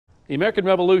The American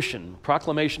Revolution,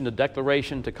 Proclamation to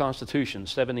Declaration to Constitution,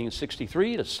 1763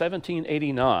 to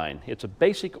 1789. It's a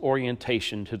basic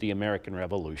orientation to the American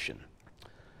Revolution.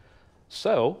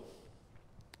 So,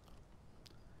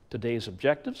 today's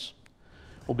objectives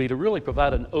will be to really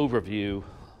provide an overview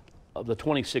of the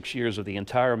 26 years of the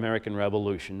entire American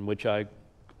Revolution, which I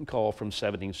call from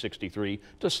 1763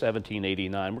 to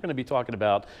 1789. We're going to be talking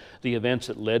about the events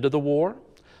that led to the war.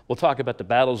 We'll talk about the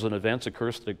battles and events, of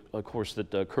course,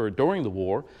 that occurred during the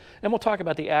war, and we'll talk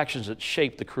about the actions that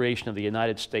shaped the creation of the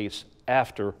United States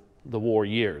after the war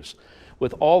years.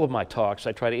 With all of my talks,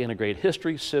 I try to integrate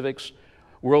history, civics,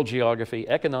 world geography,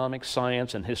 economics,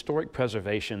 science, and historic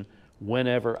preservation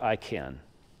whenever I can.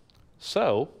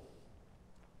 So,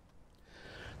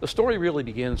 the story really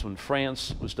begins when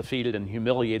France was defeated and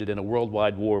humiliated in a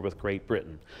worldwide war with Great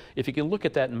Britain. If you can look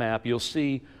at that map, you'll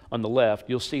see on the left,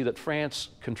 you'll see that France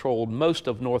controlled most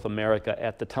of North America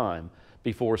at the time,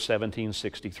 before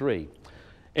 1763.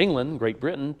 England, Great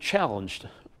Britain, challenged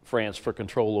France for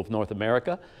control of North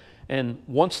America, and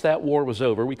once that war was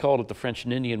over, we called it the French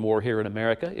and Indian War here in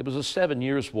America. It was a 7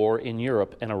 years war in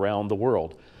Europe and around the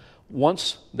world.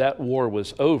 Once that war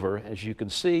was over, as you can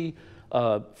see,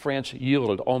 France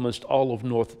yielded almost all of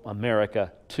North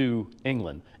America to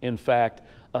England. In fact,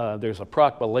 there's a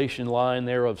proclamation line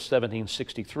there of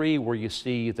 1763 where you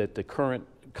see that the current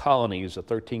colonies, the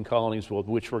 13 colonies with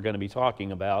which we're going to be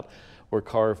talking about, were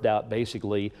carved out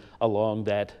basically along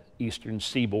that eastern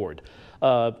seaboard.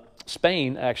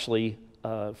 France actually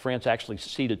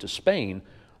ceded to Spain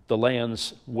the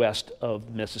lands west of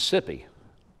Mississippi.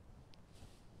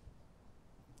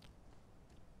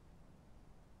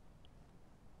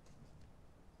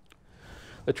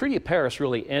 The Treaty of Paris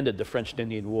really ended the French and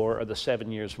Indian War, or the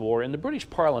 7 Years' War, and the British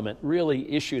Parliament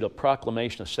really issued a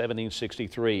proclamation of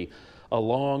 1763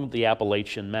 along the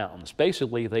Appalachian Mountains.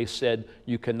 Basically, they said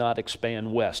you cannot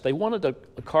expand west. They wanted to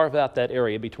carve out that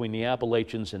area between the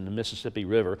Appalachians and the Mississippi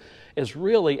River as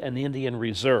really an Indian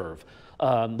reserve.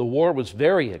 The war was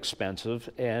very expensive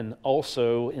and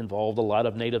also involved a lot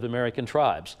of Native American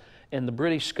tribes, and the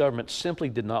British government simply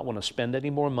did not want to spend any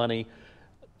more money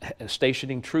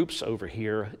stationing troops over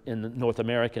here in the North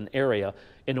American area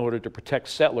in order to protect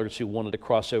settlers who wanted to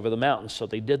cross over the mountains. So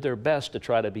they did their best to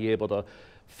try to be able to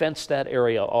fence that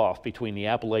area off between the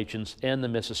Appalachians and the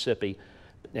Mississippi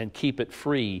and keep it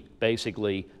free,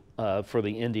 basically, for the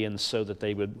Indians, so that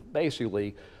they would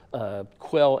basically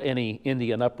quell any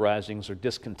Indian uprisings or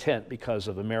discontent because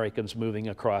of Americans moving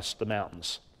across the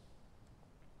mountains.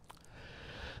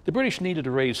 The British needed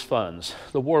to raise funds.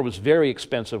 The war was very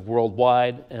expensive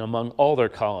worldwide and among all their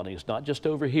colonies, not just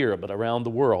over here, but around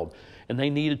the world. And they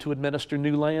needed to administer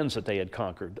new lands that they had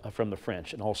conquered from the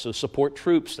French, and also support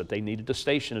troops that they needed to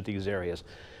station at these areas.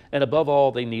 And above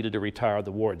all, they needed to retire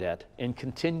the war debt and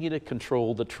continue to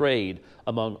control the trade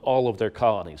among all of their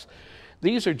colonies.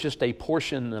 These are just a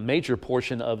major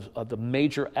portion of the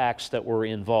major acts that were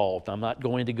involved. I'm not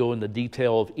going to go into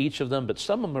detail of each of them, but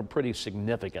some of them are pretty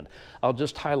significant. I'll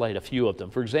just highlight a few of them.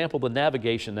 For example, the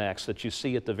navigation acts that you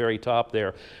see at the very top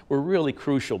there were really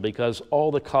crucial because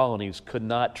all the colonies could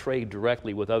not trade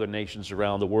directly with other nations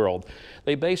around the world.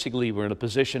 They basically were in a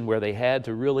position where they had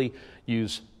to really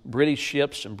use British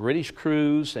ships and British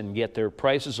crews and get their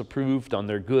prices approved on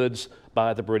their goods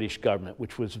by the British government,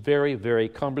 which was very, very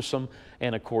cumbersome,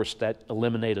 and of course that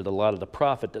eliminated a lot of the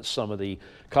profit that some of the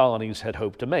colonies had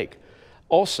hoped to make.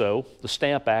 Also, the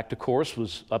Stamp Act, of course,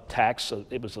 was a tax.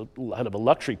 It was kind of a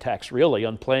luxury tax, really,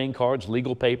 on playing cards,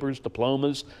 legal papers,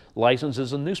 diplomas,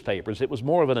 licenses, and newspapers. It was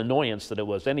more of an annoyance than it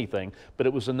was anything, but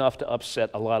it was enough to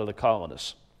upset a lot of the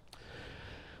colonists.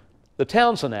 The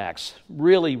Townshend Acts,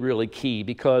 really, really key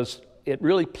because it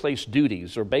really placed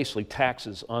duties, or basically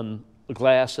taxes, on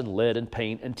glass and lead and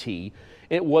paint and tea.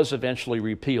 It was eventually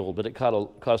repealed, but it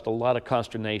caused a lot of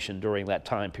consternation during that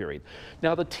time period.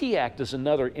 Now, the Tea Act is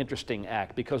another interesting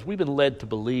act because we've been led to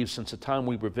believe since the time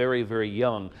we were very, very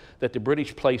young that the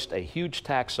British placed a huge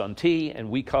tax on tea, and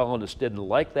we colonists didn't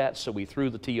like that, so we threw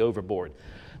the tea overboard.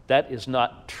 That is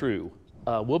not true.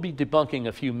 We'll be debunking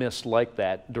a few myths like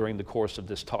that during the course of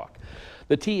this talk.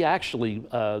 The tea actually,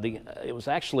 it was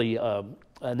actually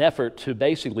an effort to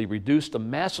basically reduce the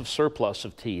massive surplus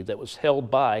of tea that was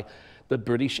held by the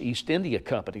British East India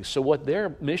Company. So what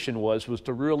their mission was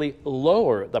to really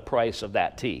lower the price of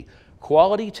that tea.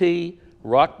 Quality tea,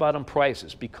 rock bottom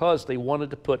prices, because they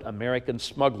wanted to put American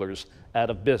smugglers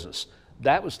out of business.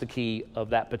 That was the key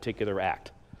of that particular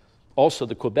act. Also,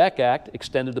 the Quebec Act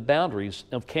extended the boundaries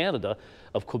of Canada,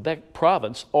 of Quebec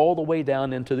province, all the way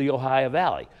down into the Ohio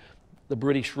Valley. The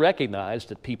British recognized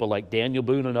that people like Daniel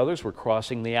Boone and others were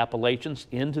crossing the Appalachians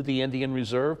into the Indian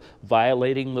Reserve,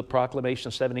 violating the Proclamation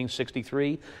of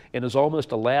 1763, and as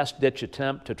almost a last-ditch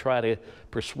attempt to try to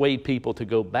persuade people to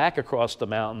go back across the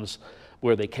mountains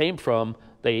where they came from,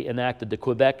 they enacted the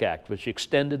Quebec Act, which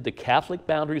extended the Catholic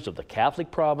boundaries of the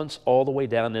Catholic province all the way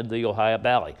down into the Ohio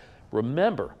Valley.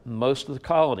 Remember, most of the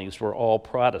colonies were all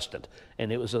Protestant, and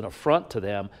it was an affront to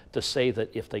them to say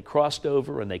that if they crossed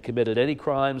over and they committed any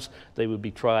crimes, they would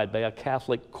be tried by a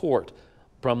Catholic court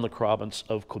from the province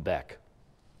of Quebec.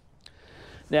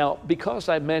 Now, because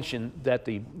I mentioned that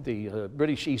the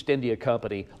British East India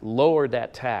Company lowered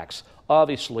that tax,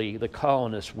 obviously the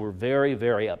colonists were very,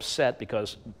 very upset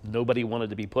because nobody wanted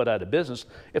to be put out of business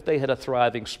if they had a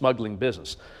thriving smuggling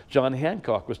business. John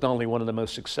Hancock was not only one of the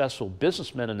most successful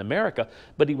businessmen in America,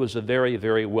 but he was a very,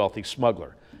 very wealthy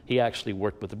smuggler. He actually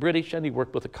worked with the British and he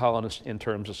worked with the colonists in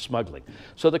terms of smuggling.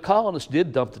 So the colonists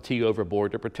did dump the tea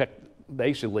overboard to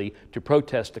basically to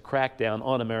protest the crackdown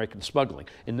on American smuggling.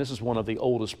 And this is one of the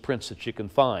oldest prints that you can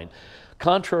find.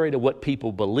 Contrary to what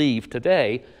people believe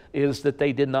today, is that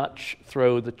they did not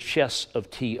throw the chests of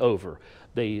tea over.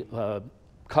 The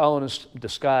colonists,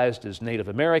 disguised as Native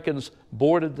Americans,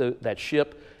 boarded that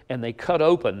ship and they cut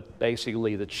open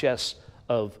basically the chests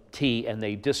of tea and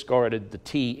they discarded the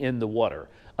tea in the water.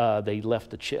 They left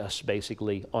the chests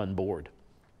basically on board.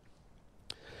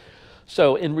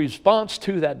 So in response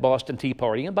to that Boston Tea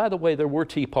Party, and by the way, there were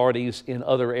tea parties in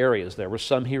other areas. There were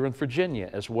some here in Virginia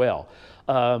as well.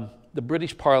 The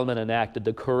British Parliament enacted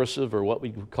the coercive, or what we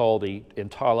would call the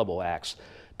Intolerable Acts,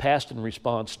 passed in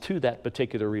response to that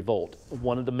particular revolt.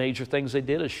 One of the major things they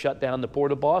did is shut down the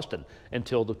port of Boston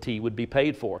until the tea would be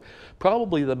paid for.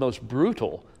 Probably the most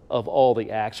brutal of all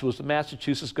the acts was the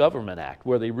Massachusetts Government Act,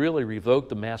 where they really revoked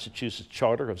the Massachusetts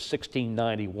Charter of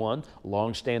 1691, a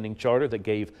long-standing charter that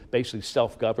gave basically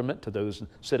self-government to those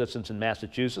citizens in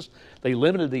Massachusetts. They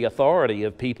limited the authority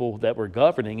of people that were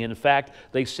governing. In fact,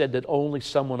 they said that only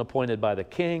someone appointed by the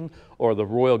king or the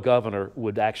royal governor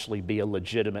would actually be a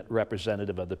legitimate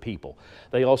representative of the people.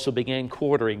 They also began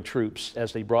quartering troops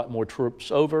as they brought more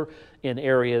troops over in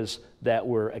areas that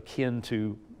were akin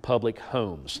to public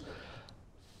homes.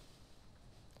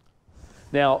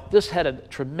 Now, this had a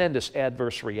tremendous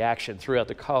adverse reaction throughout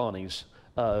the colonies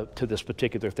to this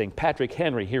particular thing. Patrick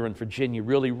Henry here in Virginia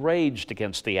really raged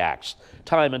against the acts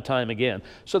time and time again.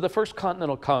 So the First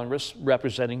Continental Congress,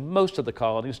 representing most of the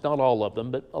colonies, not all of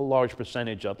them, but a large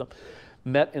percentage of them,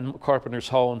 met in Carpenter's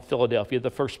Hall in Philadelphia, the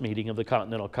first meeting of the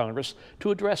Continental Congress, to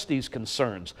address these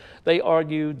concerns. They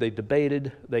argued, they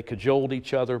debated, they cajoled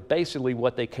each other. Basically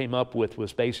what they came up with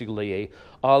was basically a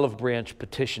olive branch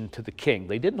petition to the king.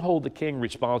 They didn't hold the king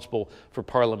responsible for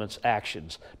Parliament's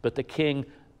actions, but the king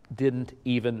didn't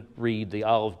even read the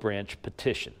olive branch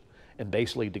petition and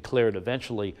basically declared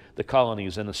eventually the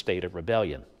colonies in a state of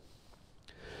rebellion.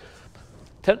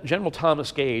 General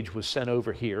Thomas Gage was sent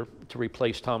over here to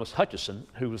replace Thomas Hutchinson,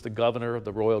 who was the governor of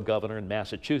the royal governor in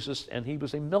Massachusetts, and he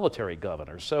was a military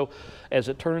governor. So, as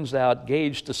it turns out,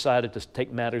 Gage decided to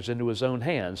take matters into his own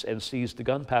hands and seized the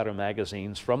gunpowder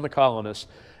magazines from the colonists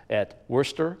at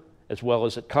Worcester as well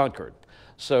as at Concord.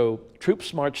 So,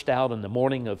 troops marched out on the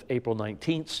morning of April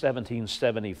 19th,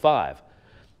 1775.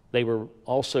 They were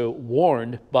also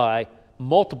warned by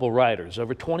multiple writers.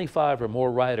 Over 25 or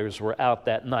more writers were out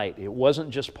that night. It wasn't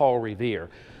just Paul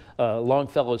Revere.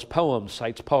 Longfellow's poem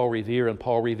cites Paul Revere and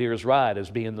Paul Revere's Ride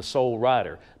as being the sole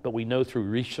writer, but we know through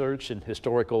research and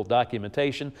historical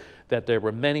documentation that there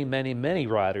were many, many, many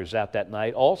writers out that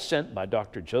night, all sent by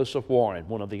Dr. Joseph Warren,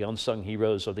 one of the unsung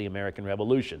heroes of the American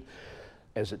Revolution.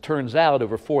 As it turns out,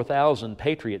 over 4,000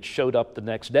 patriots showed up the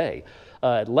next day.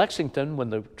 At Lexington, when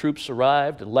the troops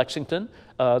arrived at Lexington,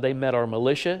 they met our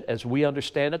militia. As we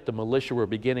understand it, the militia were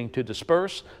beginning to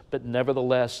disperse, but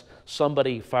nevertheless,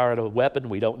 somebody fired a weapon.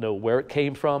 We don't know where it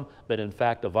came from, but in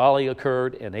fact, a volley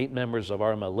occurred, and 8 members of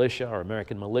our militia, our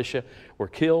American militia, were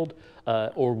killed,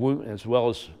 as well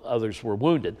as others were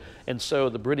wounded. And so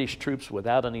the British troops,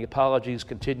 without any apologies,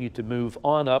 continued to move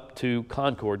on up to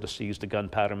Concord to seize the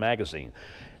gunpowder magazine.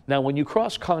 Now, when you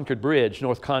cross Concord Bridge,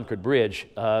 North Concord Bridge,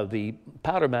 the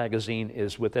powder magazine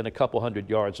is within a couple hundred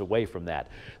yards away from that.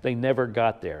 They never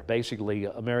got there. Basically,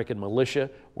 American militia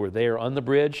were there on the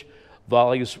bridge.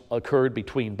 Volleys occurred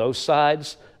between both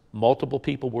sides. Multiple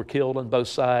people were killed on both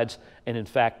sides. And in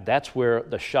fact, that's where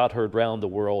the shot heard round the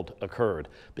world occurred,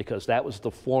 because that was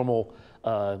the formal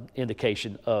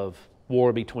indication of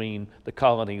war between the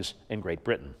colonies and Great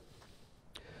Britain.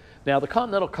 Now, the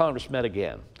Continental Congress met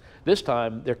again. This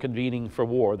time, they're convening for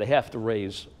war. They have to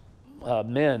raise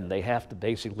men. They have to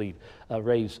basically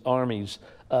raise armies,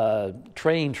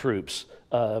 train troops,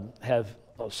 have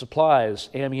supplies,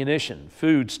 ammunition,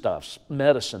 foodstuffs,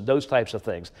 medicine, those types of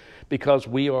things, because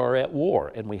we are at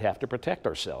war and we have to protect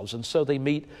ourselves. And so they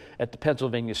meet at the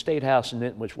Pennsylvania State House,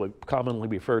 which we commonly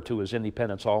refer to as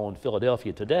Independence Hall in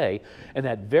Philadelphia today. And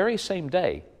that very same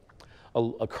day,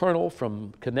 a colonel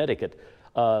from Connecticut,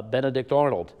 Benedict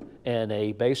Arnold,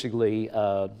 and basically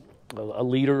a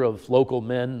leader of local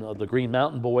men of the Green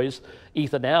Mountain Boys,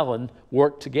 Ethan Allen,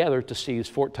 worked together to seize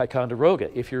Fort Ticonderoga.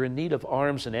 If you're in need of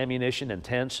arms and ammunition and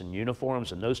tents and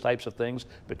uniforms and those types of things,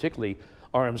 particularly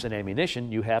arms and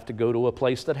ammunition, you have to go to a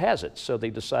place that has it. So they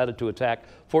decided to attack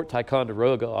Fort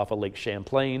Ticonderoga off of Lake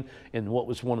Champlain in what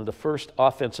was one of the first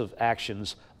offensive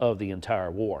actions of the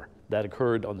entire war. That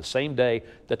occurred on the same day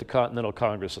that the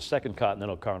Second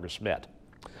Continental Congress met.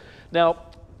 Now,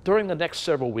 during the next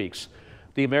several weeks,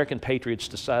 the American patriots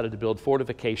decided to build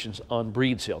fortifications on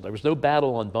Breed's Hill. There was no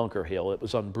battle on Bunker Hill. It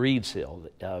was on Breed's Hill.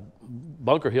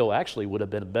 Bunker Hill actually would have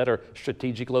been a better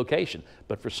strategic location,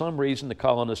 but for some reason the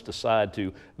colonists decided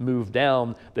to move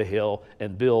down the hill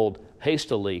and build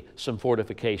hastily some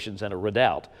fortifications and a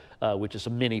redoubt, which is a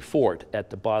mini fort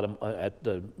at the bottom, at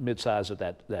the mid-size of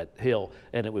that hill,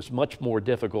 and it was much more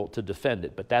difficult to defend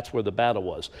it, but that's where the battle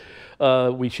was.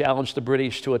 We challenged the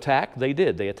British to attack. They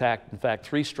did. They attacked, in fact,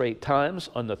 3 straight times.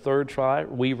 On the 3rd try,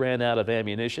 we ran out of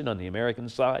ammunition on the American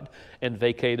side and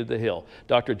vacated the hill.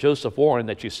 Dr. Joseph Warren,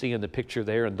 that you see in the picture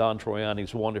there, and Don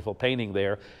Troiani's wonderful painting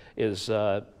there, is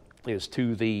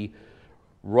to the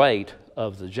right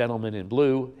of the gentleman in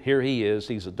blue. Here he is.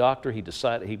 He's a doctor. He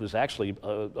was actually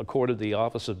accorded the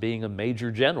office of being a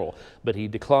major general, but he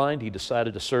declined. He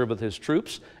decided to serve with his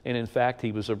troops, and in fact,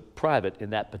 he was a private in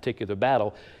that particular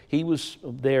battle. He was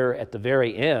there at the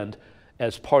very end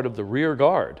as part of the rear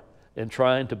guard and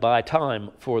trying to buy time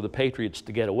for the Patriots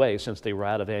to get away since they were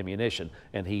out of ammunition,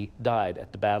 and he died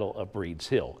at the Battle of Breed's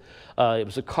Hill. It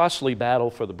was a costly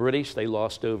battle for the British. They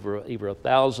lost over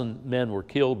 1,000 men were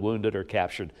killed, wounded, or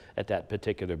captured at that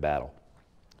particular battle.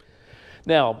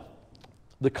 Now,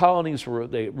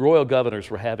 the royal governors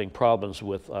were having problems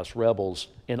with us rebels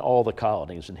in all the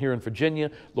colonies. And here in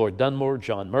Virginia, Lord Dunmore,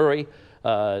 John Murray,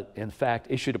 in fact,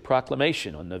 issued a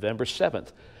proclamation on November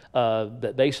 7th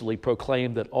that basically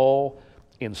proclaimed that all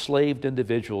enslaved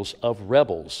individuals of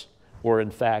rebels were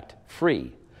in fact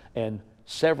free. And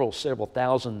several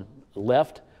thousand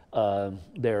left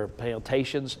their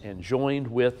plantations and joined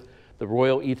with the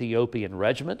Royal Ethiopian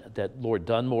Regiment that Lord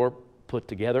Dunmore put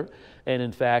together. And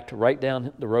in fact, right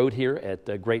down the road here at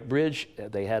the Great Bridge,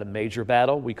 they had a major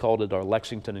battle. We called it our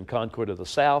Lexington and Concord of the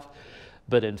South.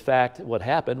 But in fact, what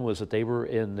happened was that they were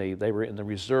in the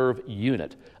reserve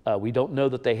unit. We don't know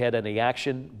that they had any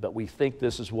action, but we think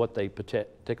this is what they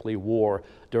particularly wore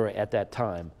at that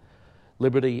time: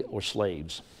 liberty or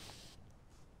slaves.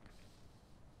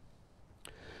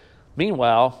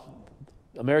 Meanwhile,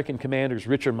 American commanders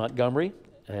Richard Montgomery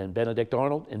and Benedict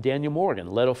Arnold and Daniel Morgan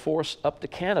led a force up to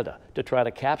Canada to try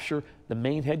to capture the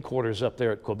main headquarters up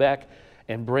there at Quebec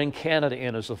and bring Canada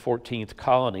in as the 14th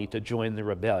colony to join the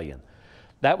rebellion.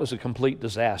 That was a complete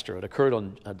disaster. It occurred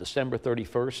on December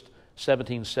 31st,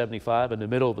 1775, in the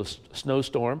middle of a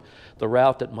snowstorm. The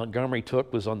route that Montgomery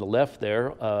took was on the left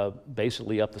there,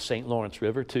 basically up the St. Lawrence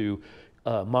River to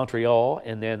Montreal,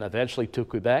 and then eventually to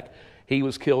Quebec. He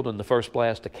was killed in the first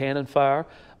blast of cannon fire.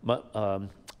 Colonel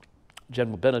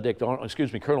Benedict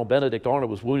Arnold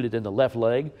was wounded in the left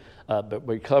leg, but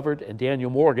recovered, and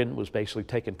Daniel Morgan was basically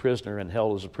taken prisoner and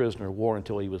held as a prisoner of war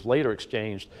until he was later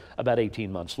exchanged about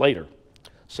 18 months later.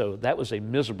 So that was a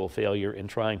miserable failure in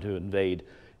trying to invade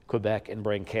Quebec and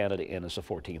bring Canada in as a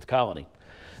 14th colony.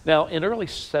 Now, in early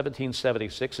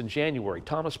 1776, in January,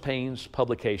 Thomas Paine's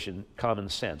publication, Common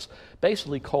Sense,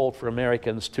 basically called for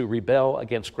Americans to rebel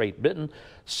against Great Britain,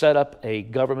 set up a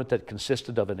government that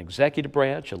consisted of an executive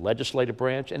branch, a legislative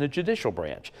branch, and a judicial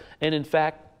branch. And in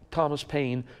fact, Thomas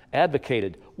Paine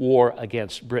advocated war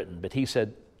against Britain, but he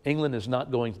said, England is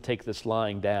not going to take this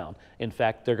lying down. In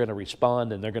fact, they're going to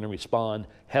respond, and they're going to respond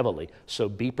heavily. So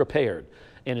be prepared.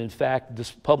 And in fact, this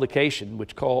publication,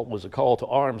 which was a call to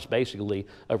arms, basically,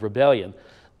 of rebellion,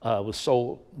 was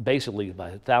sold basically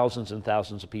by thousands and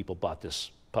thousands of people bought this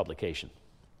publication.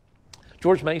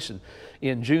 George Mason,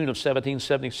 in June of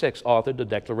 1776, authored the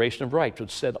Declaration of Rights, which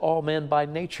said all men by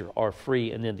nature are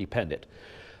free and independent.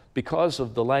 Because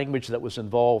of the language that was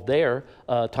involved there,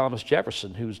 Thomas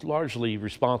Jefferson, who's largely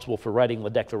responsible for writing the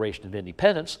Declaration of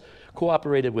Independence,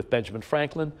 cooperated with Benjamin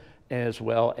Franklin as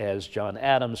well as John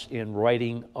Adams in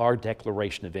writing our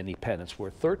Declaration of Independence,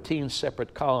 where 13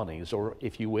 separate colonies, or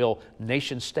if you will,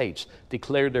 nation states,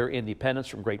 declared their independence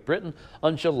from Great Britain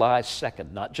on July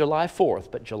 2nd, not July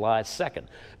 4th, but July 2nd.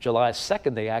 July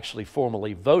 2nd, they actually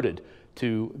formally voted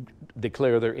to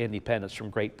declare their independence from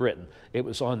Great Britain. It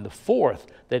was on the 4th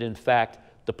that, in fact,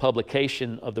 the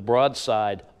publication of the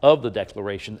broadside of the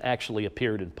Declaration actually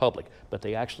appeared in public, but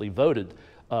they actually voted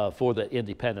for the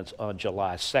independence on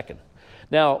July 2nd.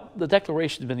 Now, the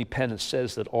Declaration of Independence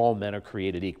says that all men are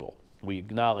created equal. We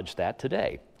acknowledge that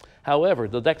today. However,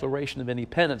 the Declaration of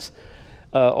Independence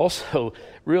also,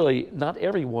 really, not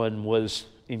everyone was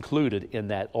included in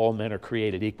that all men are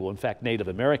created equal. In fact, Native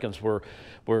Americans weren't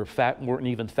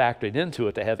even factored into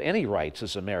it to have any rights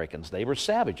as Americans. They were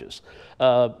savages.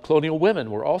 Colonial women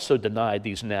were also denied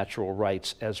these natural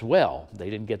rights as well. They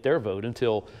didn't get their vote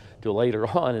until later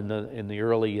on in the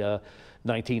early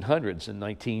 1900s, in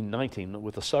 1919,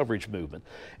 with the suffrage movement.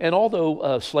 And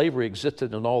although slavery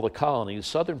existed in all the colonies,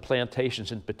 southern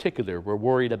plantations in particular were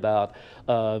worried about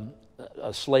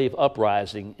a slave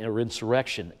uprising or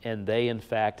insurrection, and they in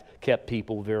fact kept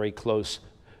people very close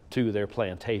to their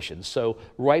plantations. So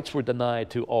rights were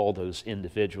denied to all those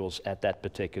individuals at that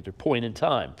particular point in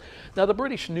time. Now, the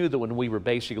British knew that when we were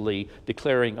basically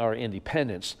declaring our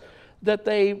independence, that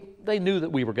they knew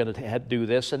that we were going to do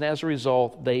this, and as a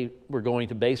result, they were going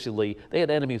to basically, they had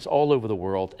enemies all over the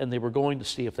world, and they were going to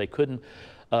see if they couldn't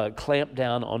clamp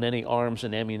down on any arms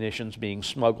and ammunitions being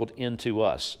smuggled into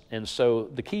us. And so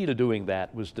the key to doing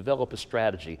that was develop a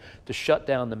strategy to shut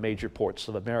down the major ports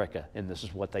of America, and this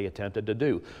is what they attempted to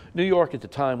do. New York at the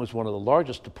time was one of the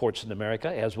largest ports in America,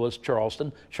 as was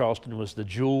Charleston. Charleston was the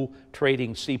jewel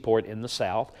trading seaport in the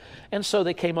South, and so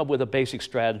they came up with a basic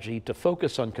strategy to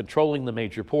focus on controlling the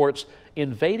major ports,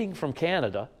 invading from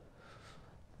Canada,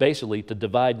 basically to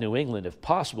divide New England if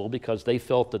possible, because they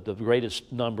felt that the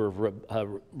greatest number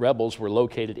of rebels were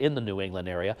located in the New England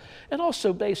area, and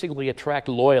also basically attract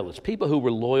loyalists, people who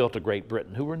were loyal to Great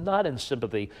Britain, who were not in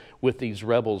sympathy with these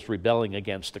rebels rebelling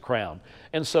against the crown.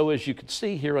 And so, as you can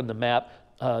see here on the map,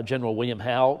 General William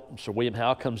Howe, Sir William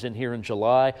Howe, comes in here in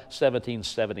July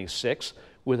 1776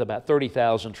 with about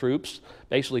 30,000 troops,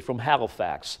 basically from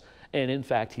Halifax. And in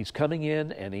fact, he's coming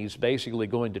in and he's basically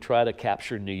going to try to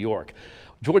capture New York.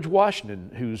 George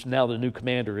Washington, who's now the new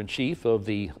commander-in-chief of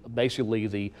basically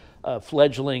the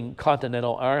fledgling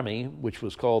Continental Army, which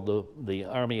was called the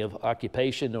Army of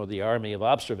Occupation or the Army of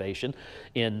Observation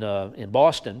in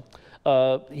Boston,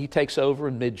 he takes over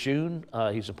in mid-June.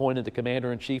 He's appointed the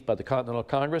commander-in-chief by the Continental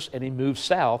Congress, and he moves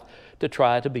south to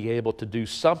try to be able to do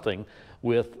something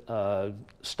with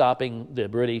stopping the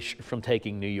British from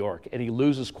taking New York. And he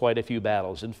loses quite a few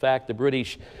battles. In fact, the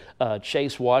British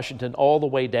chase Washington all the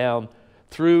way down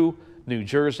through New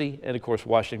Jersey, and of course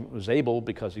Washington was able,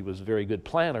 because he was a very good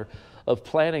planner, of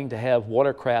planning to have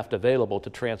watercraft available to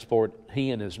transport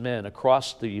he and his men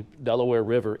across the Delaware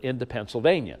River into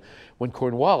Pennsylvania. When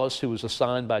Cornwallis, who was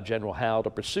assigned by General Howe to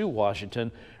pursue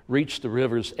Washington, reached the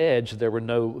river's edge, there were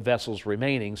no vessels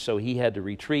remaining, so he had to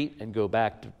retreat and go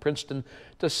back to Princeton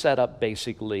to set up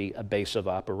basically a base of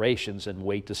operations and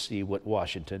wait to see what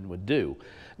Washington would do.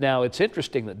 Now, it's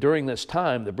interesting that during this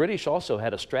time, the British also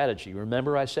had a strategy.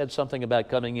 Remember I said something about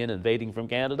coming in, invading from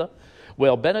Canada?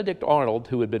 Well, Benedict Arnold,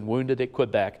 who had been wounded at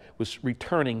Quebec, was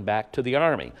returning back to the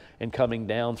army and coming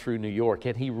down through New York,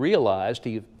 and he realized,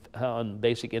 on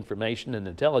basic information and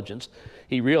intelligence,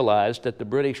 he realized that the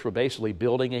British were basically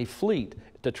building a fleet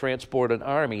to transport an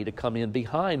army to come in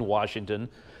behind Washington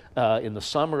in the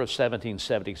summer of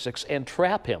 1776 and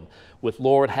trap him, with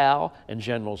Lord Howe and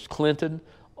Generals Clinton.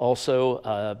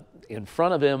 Also, in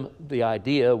front of him, the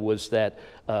idea was that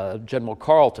General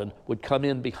Carleton would come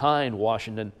in behind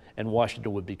Washington, and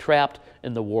Washington would be trapped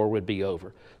and the war would be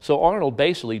over. So Arnold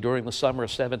basically, during the summer of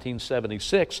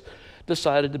 1776,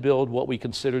 decided to build what we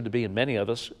consider to be, in many of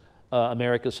us,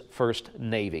 America's first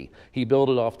Navy. He built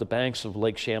it off the banks of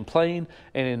Lake Champlain,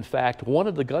 and in fact, one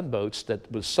of the gunboats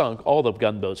that was sunk, all the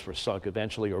gunboats were sunk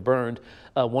eventually or burned,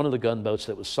 one of the gunboats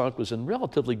that was sunk was in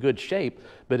relatively good shape,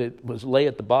 but it lay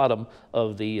at the bottom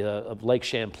of Lake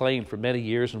Champlain for many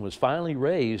years and was finally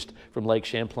raised from Lake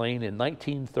Champlain in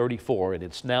 1934, and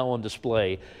it's now on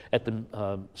display at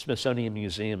the Smithsonian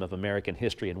Museum of American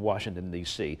History in Washington,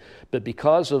 D.C. But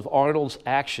because of Arnold's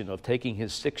action of taking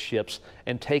his 6 ships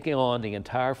and taking on the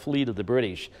entire fleet of the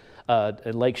British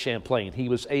in Lake Champlain, he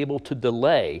was able to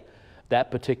delay that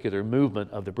particular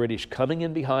movement of the British coming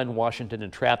in behind Washington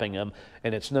and trapping him,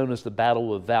 and it's known as the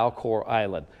Battle of Valcour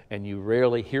Island, and you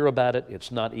rarely hear about it. It's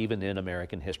not even in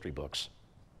American history books.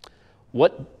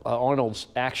 What Arnold's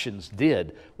actions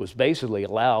did was basically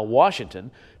allow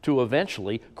Washington to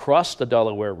eventually cross the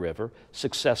Delaware River,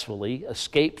 successfully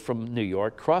escape from New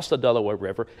York, cross the Delaware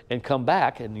River, and come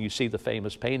back. And you see the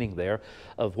famous painting there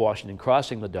of Washington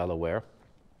crossing the Delaware.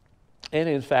 And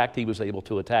in fact, he was able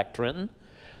to attack Trenton,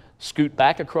 scoot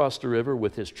back across the river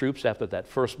with his troops after that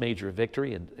first major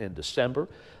victory in December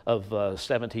of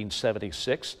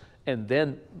 1776, and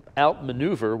then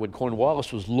outmaneuver, when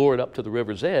Cornwallis was lured up to the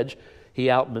river's edge, he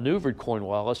outmaneuvered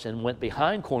Cornwallis and went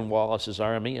behind Cornwallis's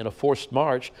army in a forced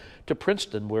march to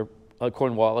Princeton, where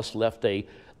Cornwallis left a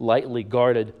lightly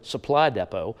guarded supply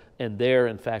depot, and there,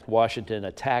 in fact, Washington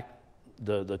attacked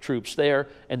the troops there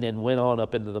and then went on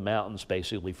up into the mountains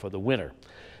basically for the winter.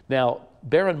 Now,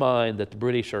 bear in mind that the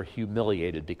British are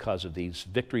humiliated because of these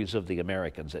victories of the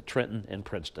Americans at Trenton and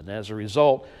Princeton. As a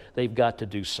result, they've got to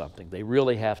do something. They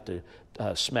really have to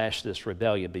smash this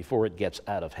rebellion before it gets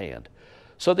out of hand.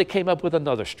 So they came up with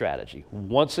another strategy.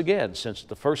 Once again, since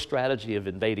the first strategy of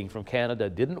invading from Canada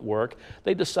didn't work,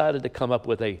 they decided to come up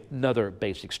with another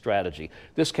basic strategy.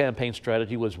 This campaign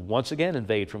strategy was once again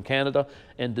invade from Canada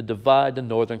and to divide the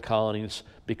northern colonies,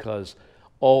 because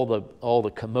all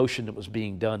the commotion that was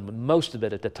being done, most of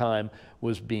it at the time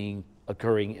was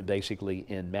occurring basically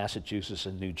in Massachusetts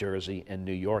and New Jersey and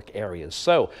New York areas.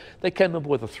 So they came up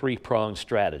with a three-pronged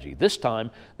strategy. This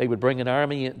time they would bring an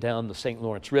army down the St.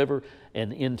 Lawrence River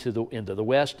and into the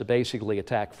west to basically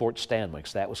attack Fort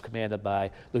Stanwix. That was commanded by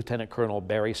Lieutenant Colonel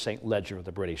Barry St. Ledger of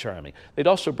the British Army. They'd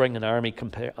also bring an army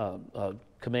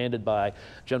commanded by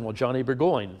General Johnny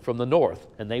Burgoyne from the north,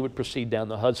 and they would proceed down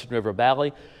the Hudson River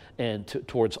Valley and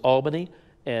towards Albany,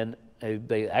 and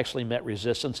they actually met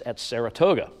resistance at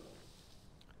Saratoga.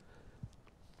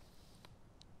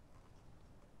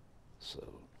 So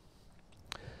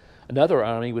another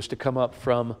army was to come up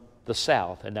from the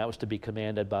south, and that was to be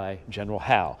commanded by General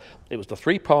Howe. It was the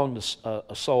three-pronged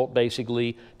assault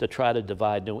basically to try to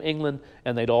divide New England,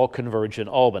 and they'd all converge in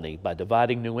Albany. By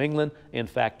dividing New England, in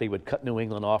fact, they would cut New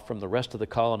England off from the rest of the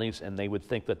colonies, and they would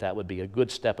think that that would be a good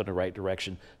step in the right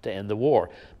direction to end the war.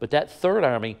 But that third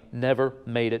army never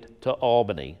made it to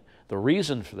Albany. The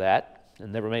reason for that,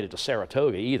 and never made it to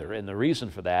Saratoga either, and the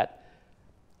reason for that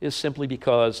is simply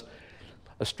because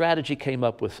a strategy came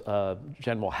up with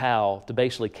General Howe to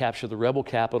basically capture the rebel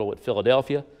capital at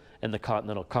Philadelphia and the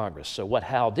Continental Congress. So what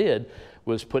Howe did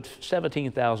was put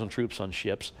 17,000 troops on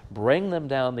ships, bring them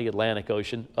down the Atlantic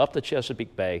Ocean, up the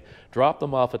Chesapeake Bay, drop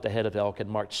them off at the head of Elk, and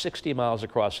march 60 miles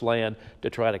across land to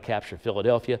try to capture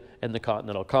Philadelphia and the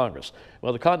Continental Congress.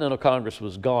 Well, the Continental Congress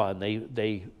was gone.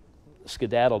 They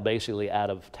skedaddled basically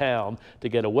out of town to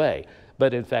get away.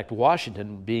 But in fact,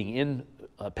 Washington, being in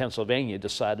Pennsylvania,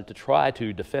 decided to try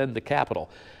to defend the capital.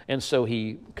 And so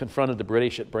he confronted the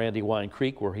British at Brandywine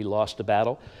Creek, where he lost a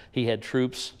battle. He had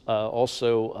troops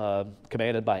also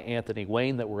commanded by Anthony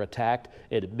Wayne that were attacked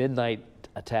at a midnight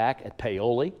attack at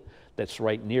Paoli. That's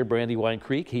right near Brandywine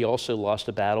Creek. He also lost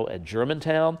a battle at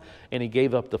Germantown, and he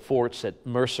gave up the forts at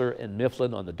Mercer and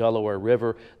Mifflin on the Delaware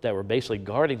River that were basically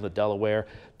guarding the Delaware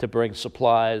to bring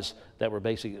supplies that were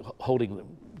basically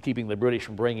keeping the British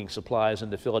from bringing supplies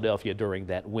into Philadelphia during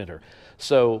that winter.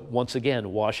 So once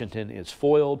again, Washington is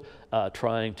foiled,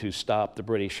 trying to stop the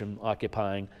British from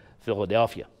occupying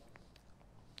Philadelphia.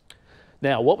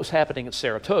 Now, what was happening at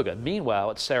Saratoga? Meanwhile,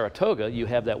 at Saratoga, you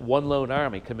have that one lone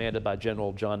army commanded by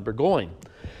General John Burgoyne.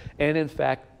 And in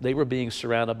fact, they were being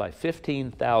surrounded by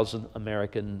 15,000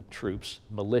 American troops,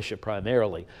 militia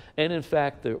primarily. And in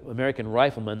fact, the American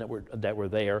riflemen that were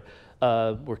there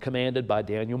were commanded by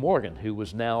Daniel Morgan, who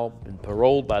was now been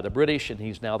paroled by the British, and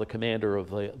he's now the commander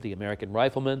of the American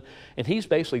riflemen. And he's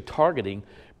basically targeting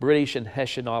British and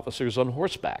Hessian officers on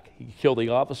horseback. He killed the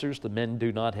officers. The men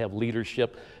do not have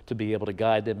leadership to be able to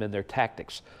guide them in their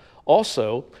tactics.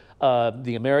 Also,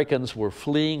 the Americans were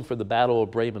fleeing for the Battle of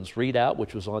Braemen's Redoubt,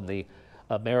 which was on the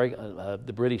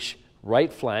British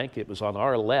right flank. It was on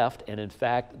our left, and in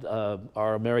fact,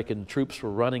 our American troops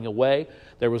were running away.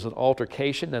 There was an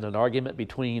altercation and an argument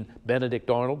between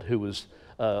Benedict Arnold, who was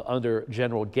under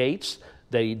General Gates.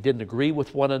 They didn't agree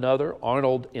with one another.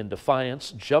 Arnold, in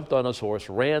defiance, jumped on his horse,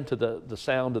 ran to the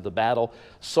sound of the battle,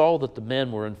 saw that the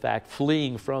men were in fact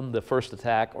fleeing from the first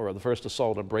attack or the first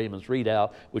assault on Braemen's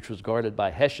Redoubt, which was guarded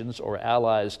by Hessians or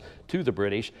allies to the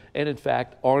British. And in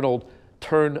fact, Arnold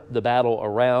turned the battle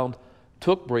around,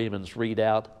 took Braemen's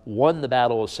Redoubt, won the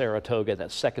Battle of Saratoga,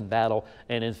 that second battle.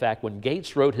 And in fact, when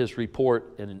Gates wrote his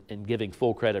report in giving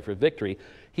full credit for victory,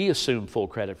 he assumed full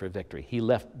credit for victory. He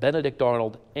left Benedict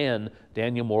Arnold and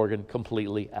Daniel Morgan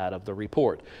completely out of the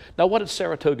report. Now, what did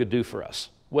Saratoga do for us?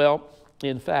 Well,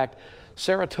 in fact,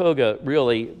 Saratoga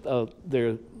really,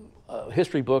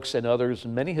 history books and others,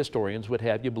 and many historians would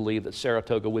have you believe that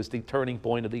Saratoga was the turning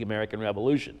point of the American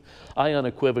Revolution. I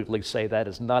unequivocally say that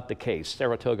is not the case.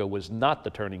 Saratoga was not the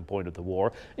turning point of the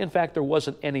war. In fact, there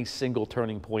wasn't any single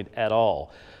turning point at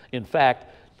all. In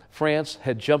fact, France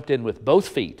had jumped in with both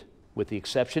feet, with the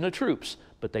exception of troops,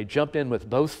 but they jumped in with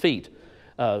both feet,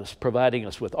 providing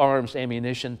us with arms,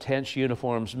 ammunition, tents,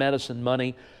 uniforms, medicine,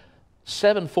 money,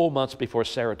 7 full months before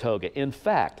Saratoga. In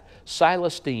fact,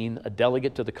 Silas Deane, a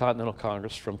delegate to the Continental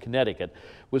Congress from Connecticut,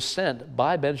 was sent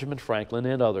by Benjamin Franklin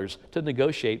and others to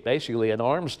negotiate basically an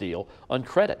arms deal on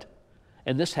credit.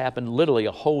 And this happened literally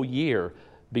a whole year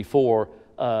before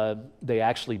they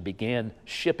actually began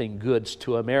shipping goods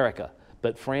to America.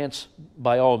 But France,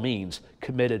 by all means,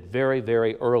 committed very,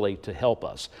 very early to help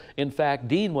us. In fact,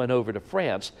 Deane went over to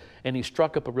France and he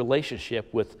struck up a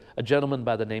relationship with a gentleman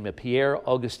by the name of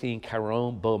Pierre-Augustin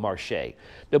Caron Beaumarchais.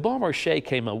 Now, Beaumarchais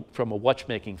came from a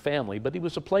watchmaking family, but he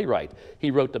was a playwright.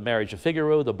 He wrote The Marriage of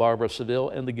Figaro, The Barber of Seville,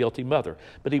 and The Guilty Mother.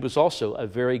 But he was also a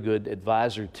very good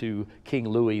advisor to King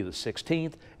Louis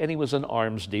XVI, and he was an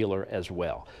arms dealer as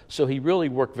well. So he really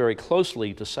worked very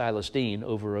closely to Silas Deane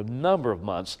over a number of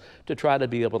months to try to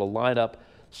be able to line up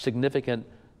significant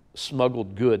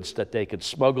smuggled goods that they could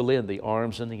smuggle in, the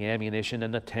arms and the ammunition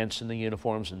and the tents and the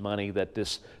uniforms and money that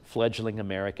this fledgling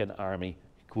American army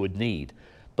would need.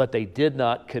 But they did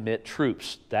not commit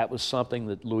troops. That was something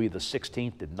that Louis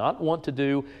XVI did not want to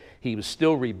do. He was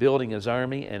still rebuilding his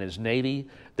army and his navy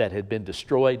that had been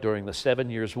destroyed during the 7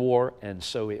 Years' War, and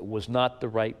so it was not the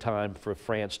right time for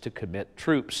France to commit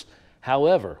troops.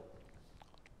 However,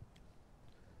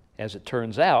 as it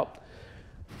turns out,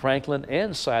 Franklin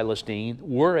and Silas Deane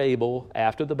were able,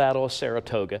 after the Battle of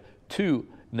Saratoga, to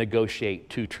negotiate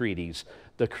 2 treaties.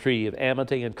 The Treaty of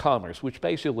Amity and Commerce, which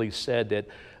basically said that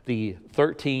the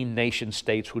 13 nation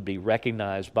states would be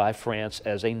recognized by France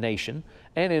as a nation,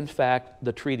 and in fact,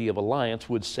 the Treaty of Alliance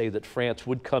would say that France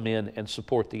would come in and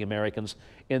support the Americans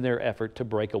in their effort to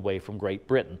break away from Great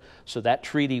Britain. So that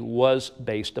treaty was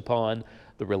based upon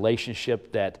the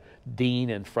relationship that Deane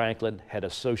and Franklin had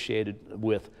associated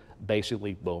with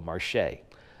basically Beaumarchais.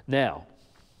 Now,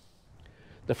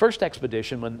 the first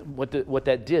expedition, what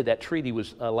that did, that treaty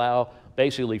was allow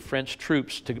basically French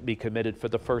troops to be committed for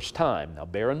the first time. Now,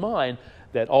 bear in mind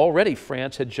that already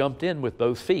France had jumped in with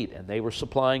both feet, and they were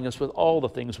supplying us with all the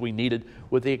things we needed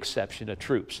with the exception of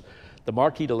troops. The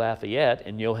Marquis de Lafayette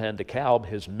and Johann de Kalb,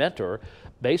 his mentor,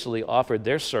 basically offered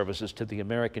their services to the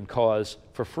American cause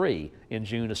for free in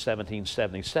June of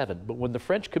 1777. But when the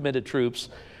French committed troops,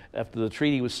 after the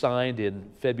treaty was signed in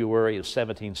February of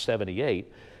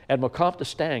 1778, Admiral Comte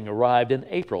d'Estaing arrived in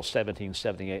April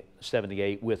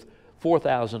 1778 with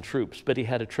 4,000 troops, but he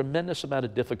had a tremendous amount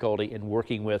of difficulty in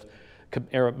working with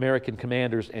American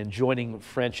commanders and joining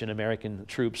French and American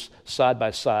troops side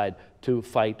by side to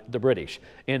fight the British.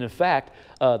 And in fact,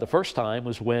 the first time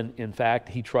was when, in fact,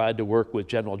 he tried to work with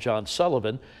General John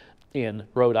Sullivan in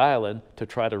Rhode Island to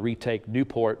try to retake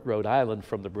Newport, Rhode Island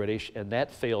from the British, and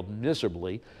that failed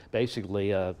miserably.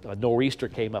 Basically, a nor'easter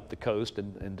came up the coast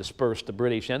and dispersed the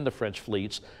British and the French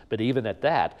fleets, but even at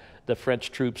that, the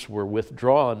French troops were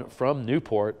withdrawn from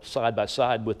Newport side by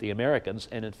side with the Americans,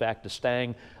 and in fact,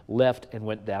 d'Estaing left and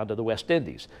went down to the West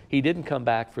Indies. He didn't come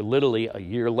back for literally a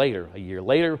year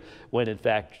later, when in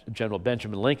fact General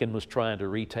Benjamin Lincoln was trying to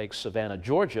retake Savannah,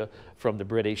 Georgia from the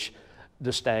British.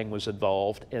 D'Estaing was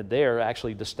involved, and there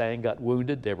actually d'Estaing got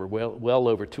wounded. There were well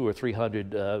over 200 or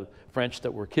 300 French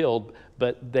that were killed,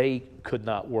 but they could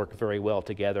not work very well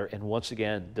together, and once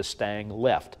again d'Estaing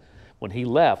left. When he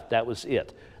left, that was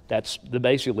it. That's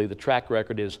basically the track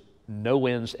record is no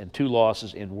wins and 2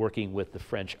 losses in working with the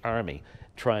French army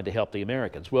trying to help the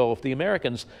Americans. Well, if the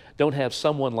Americans don't have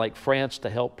someone like France to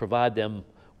help provide them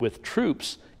with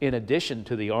troops in addition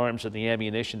to the arms and the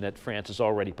ammunition that France is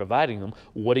already providing them,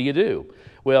 what do?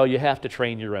 Well, you have to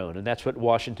train your own, and that's what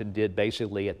Washington did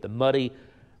basically at the muddy,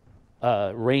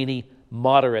 rainy,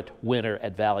 moderate winter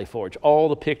at Valley Forge. All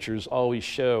the pictures always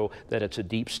show that it's a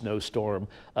deep snowstorm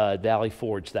at Valley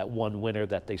Forge that one winter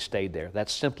that they stayed there. That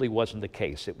simply wasn't the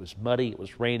case. It was muddy, it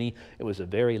was rainy, it was a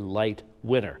very light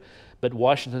winter. But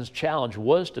Washington's challenge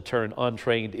was to turn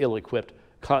untrained, ill-equipped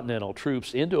Continental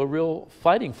troops into a real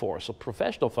fighting force, a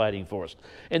professional fighting force.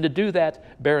 And to do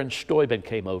that, Baron Steuben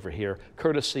came over here,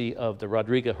 courtesy of the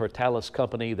Rodrigo Hortalis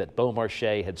company that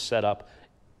Beaumarchais had set up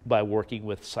by working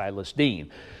with Silas Deane.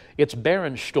 It's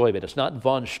Baron Steuben, it's not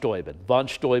von Steuben. Von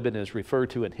Steuben is referred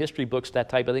to in history books, that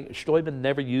type of thing. Steuben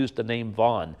never used the name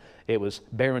von. It was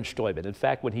Baron Steuben. In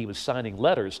fact, when he was signing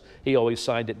letters, he always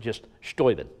signed it just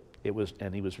Steuben.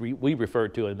 We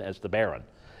referred to him as the Baron.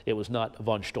 It was not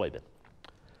von Steuben.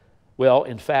 Well,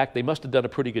 in fact, they must have done a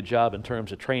pretty good job in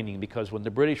terms of training, because when the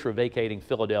British were vacating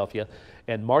Philadelphia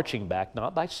and marching back,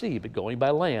 not by sea, but going by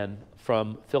land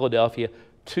from Philadelphia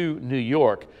to New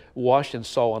York, Washington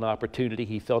saw an opportunity.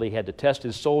 He felt he had to test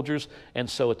his soldiers, and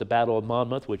so at the Battle of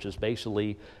Monmouth, which is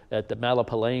basically at the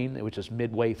Malapalane, which is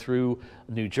midway through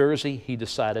New Jersey, he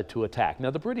decided to attack. Now,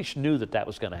 the British knew that that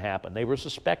was going to happen. They were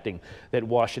suspecting that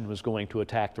Washington was going to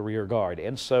attack the rear guard,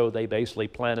 and so they basically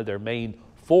planted their main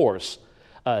force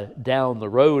down the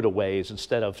road a ways.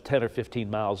 Instead of 10 or 15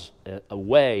 miles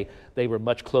away, they were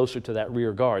much closer to that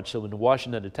rear guard. So when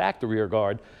Washington attacked the rear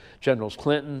guard, Generals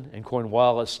Clinton and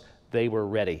Cornwallis, they were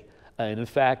ready. And in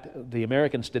fact, the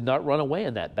Americans did not run away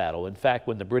in that battle. In fact,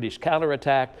 when the British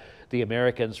counterattacked, the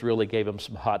Americans really gave them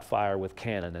some hot fire with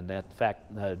cannon. And in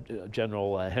fact,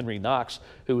 General Henry Knox,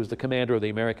 who was the commander of the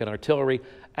American artillery,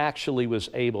 actually was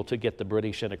able to get the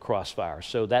British in a crossfire.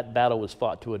 So that battle was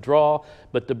fought to a draw,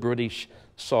 but the British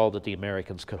saw that the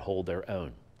Americans could hold their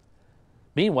own.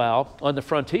 Meanwhile, on the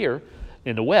frontier,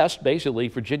 in the West, basically,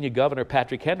 Virginia Governor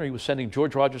Patrick Henry was sending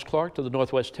George Rogers Clark to the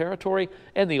Northwest Territory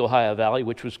and the Ohio Valley,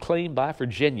 which was claimed by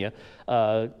Virginia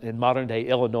in modern-day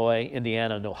Illinois,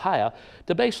 Indiana, and Ohio,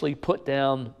 to basically put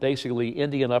down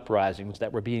Indian uprisings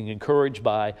that were being encouraged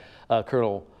by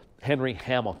Colonel Henry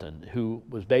Hamilton, who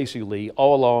was basically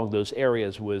all along those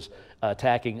areas was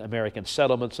attacking American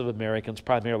settlements of Americans,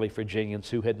 primarily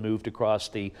Virginians, who had moved across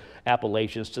the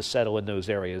Appalachians to settle in those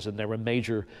areas. And there were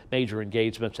major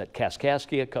engagements at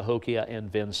Kaskaskia, Cahokia,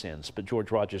 and Vincennes. But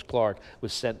George Rogers Clark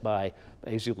was sent by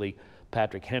basically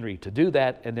Patrick Henry to do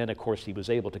that. And then, of course, he was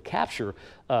able to capture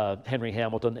Henry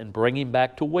Hamilton and bring him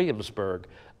back to Williamsburg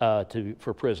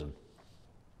for prison.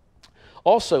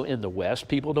 Also in the West,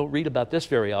 people don't read about this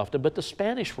very often, but the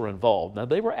Spanish were involved. Now,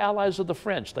 they were allies of the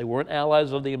French. They weren't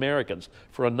allies of the Americans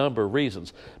for a number of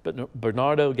reasons. But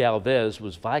Bernardo Galvez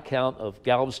was Viscount of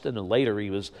Galveston, and later he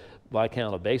was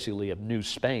Viscount of basically of New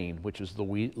Spain, which is the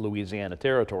Louisiana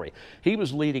Territory. He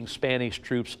was leading Spanish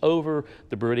troops over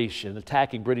the British and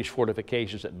attacking British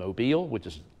fortifications at Mobile, which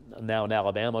is now in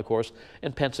Alabama, of course,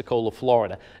 and Pensacola,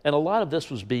 Florida. And a lot of this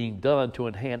was being done to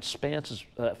enhance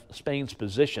Spain's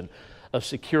position of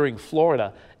securing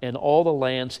Florida and all the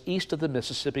lands east of the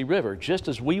Mississippi River, just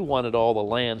as we wanted all the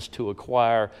lands to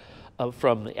acquire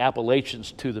from the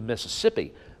Appalachians to the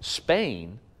Mississippi.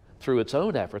 Spain, through its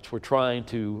own efforts, were trying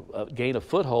to gain a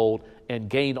foothold and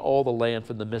gain all the land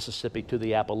from the Mississippi to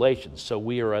the Appalachians. So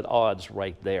we are at odds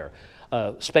right there.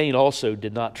 Spain also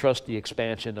did not trust the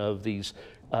expansion of these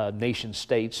nation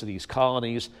states, these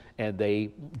colonies, and they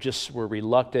just were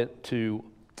reluctant to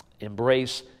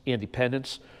embrace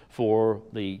independence for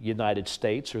the United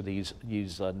States or these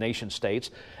nation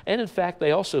states. And in fact,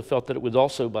 they also felt that it would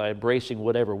also, by embracing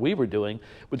whatever we were doing,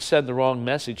 would send the wrong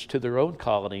message to their own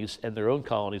colonies, and their own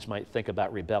colonies might think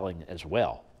about rebelling as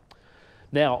well.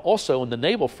 Now, also on the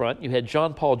naval front, you had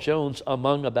John Paul Jones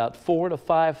among about 4,000 to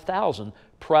 5,000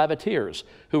 privateers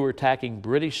who were attacking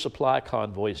British supply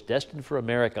convoys destined for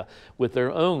America with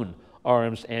their own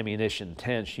arms, ammunition,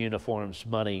 tents, uniforms,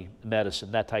 money,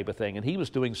 medicine, that type of thing. And he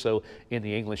was doing so in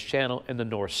the English Channel and the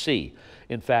North Sea.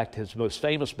 In fact, his most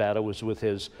famous battle was with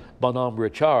his Bonhomme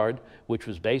Richard, which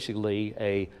was basically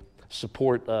a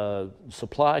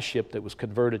supply ship that was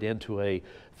converted into a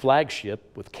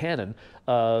flagship with cannon.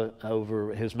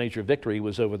 Over his major victory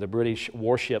was over the British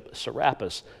warship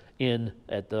Serapis in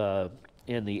the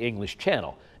English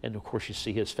Channel. And of course, you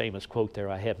see his famous quote there,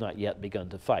 "I have not yet begun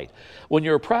to fight." When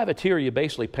you're a privateer, you're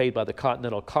basically paid by the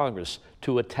Continental Congress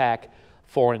to attack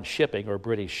foreign shipping or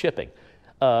British shipping.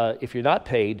 If you're not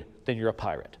paid, then you're a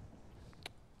pirate.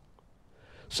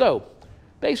 So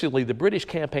basically, the British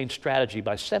campaign strategy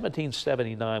by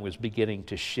 1779 was beginning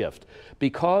to shift.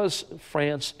 Because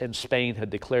France and Spain had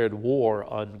declared war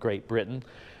on Great Britain,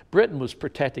 Britain was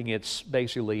protecting its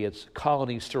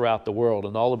colonies throughout the world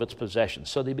and all of its possessions.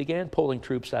 So they began pulling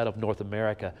troops out of North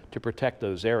America to protect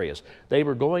those areas. They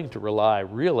were going to rely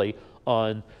really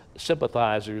on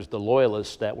sympathizers, the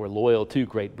loyalists that were loyal to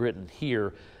Great Britain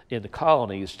here in the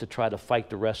colonies, to try to fight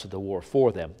the rest of the war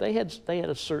for them. They had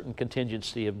a certain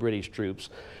contingency of British troops,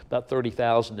 about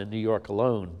 30,000 in New York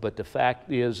alone, but the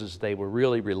fact is they were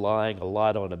really relying a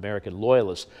lot on American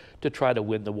loyalists to try to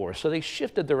win the war. So they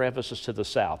shifted their emphasis to the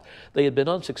South. They had been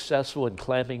unsuccessful in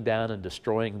clamping down and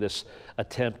destroying this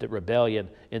attempt at rebellion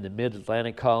in the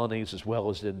mid-Atlantic colonies as well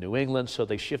as in New England, so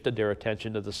they shifted their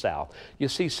attention to the South. You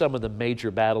see some of the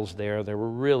major battles there. There were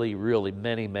really, really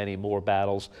many, many more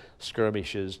battles,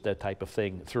 skirmishes, that type of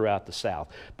thing throughout the South.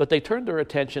 But they turned their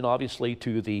attention, obviously,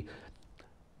 to the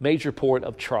major port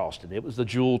of Charleston. It was the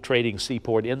jewel trading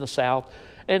seaport in the South,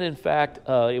 and in fact,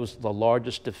 it was the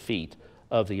largest defeat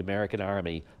of the American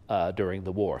army during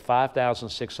the war.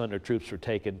 5,600 troops were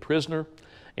taken prisoner.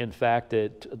 In fact,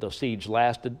 the siege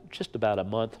lasted just about a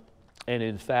month. And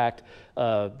in fact,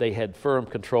 they had firm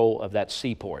control of that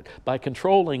seaport. By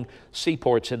controlling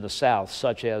seaports in the South,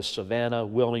 such as Savannah,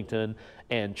 Wilmington,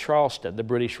 and Charleston, the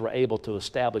British were able to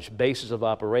establish bases of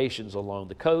operations along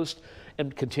the coast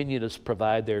and continue to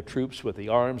provide their troops with the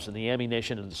arms and the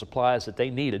ammunition and the supplies that they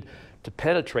needed to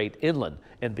penetrate inland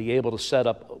and be able to set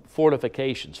up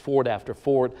fortifications, fort after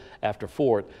fort after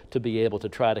fort, to be able to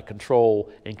try to control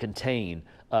and contain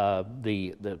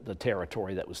the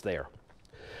territory that was there.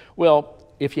 Well,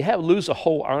 if you lose a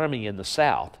whole army in the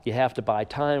South, you have to buy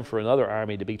time for another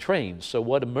army to be trained. So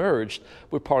what emerged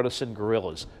were partisan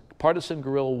guerrillas. Partisan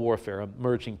guerrilla warfare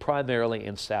emerging primarily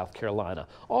in South Carolina,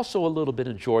 also a little bit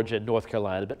in Georgia and North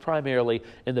Carolina, but primarily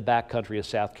in the backcountry of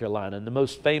South Carolina. And the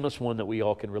most famous one that we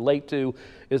all can relate to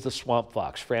is the Swamp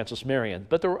Fox, Francis Marion.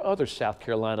 But there were other South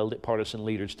Carolina partisan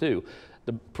leaders too.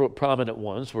 The prominent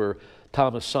ones were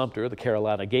Thomas Sumter, the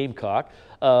Carolina Gamecock.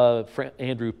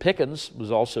 Andrew Pickens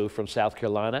was also from South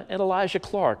Carolina, and Elijah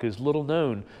Clark, who's little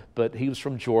known, but he was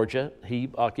from Georgia. He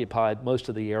occupied most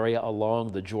of the area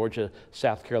along the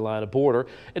Georgia-South Carolina border,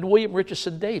 and William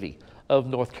Richardson Davie of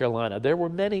North Carolina. There were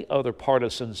many other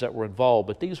partisans that were involved,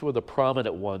 but these were the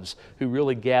prominent ones who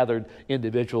really gathered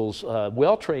individuals,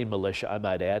 well-trained militia, I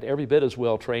might add, every bit as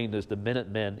well-trained as the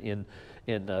Minutemen in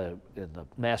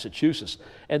Massachusetts.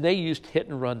 And they used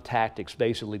hit-and-run tactics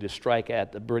basically to strike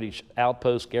at the British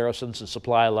outposts, garrisons, and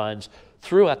supply lines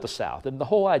throughout the South. And the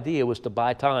whole idea was to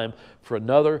buy time for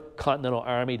another Continental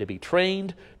Army to be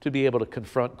trained to be able to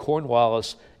confront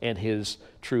Cornwallis and his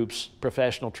troops,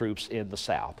 professional troops in the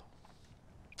South.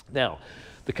 Now,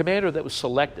 the commander that was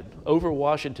selected over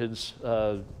Washington's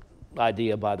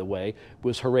idea, by the way,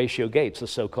 was Horatio Gates, the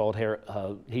so-called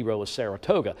hero of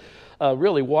Saratoga.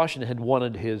 Really, Washington had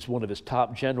wanted one of his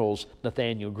top generals,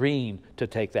 Nathaniel Greene, to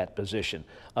take that position.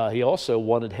 He also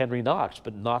wanted Henry Knox,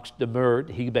 but Knox demurred.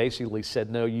 He basically said,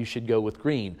 no, you should go with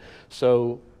Greene.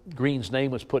 So Greene's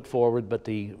name was put forward, but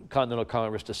the Continental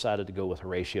Congress decided to go with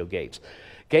Horatio Gates.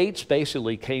 Gates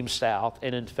basically came south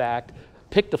and, in fact,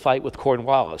 picked a fight with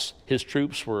Cornwallis. His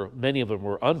troops many of them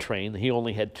were untrained. He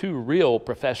only had two real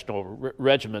professional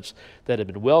regiments that had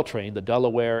been well-trained, the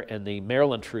Delaware and the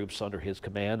Maryland troops under his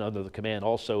command, under the command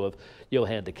also of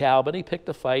Johann de Kalb, and he picked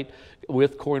a fight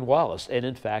with Cornwallis, and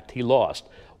in fact, he lost.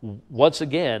 Once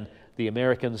again, the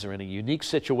Americans are in a unique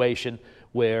situation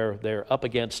where they're up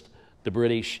against the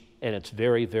British, and it's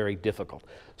very, very difficult.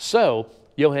 So,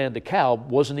 Johann de Kalb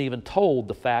wasn't even told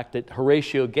the fact that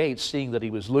Horatio Gates, seeing that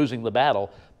he was losing the battle,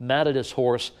 mounted his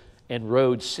horse and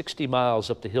rode 60 miles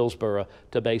up to Hillsborough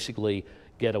to basically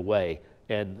get away.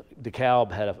 And de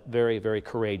Kalb had a very, very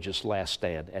courageous last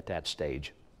stand at that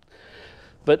stage.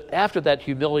 But after that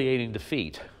humiliating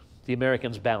defeat, the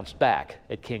Americans bounced back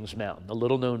at Kings Mountain, a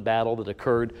little-known battle that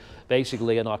occurred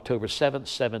basically on October 7th,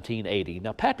 1780.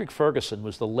 Now, Patrick Ferguson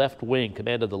was the left wing,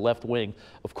 commanded the left wing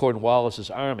of Cornwallis's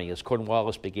army as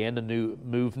Cornwallis began to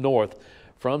move north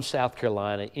from South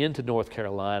Carolina into North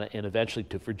Carolina and eventually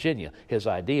to Virginia. His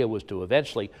idea was to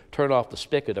eventually turn off the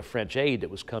spigot of French aid that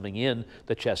was coming in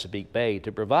the Chesapeake Bay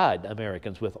to provide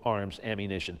Americans with arms,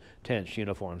 ammunition, tents,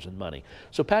 uniforms, and money.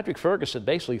 So Patrick Ferguson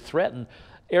basically threatened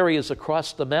areas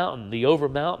across the mountain, the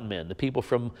over-mountain men, the people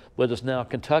from what is now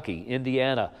Kentucky,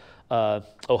 Indiana,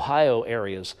 Ohio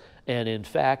areas. And in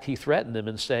fact, he threatened them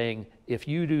in saying, if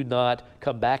you do not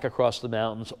come back across the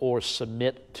mountains or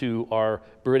submit to our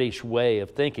British way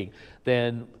of thinking,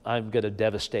 then I'm going to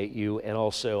devastate you, and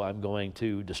also I'm going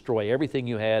to destroy everything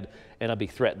you had, and I'll be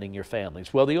threatening your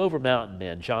families. Well, the over-mountain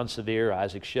men, John Sevier,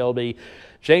 Isaac Shelby,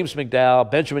 James McDowell,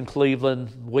 Benjamin Cleveland,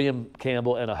 William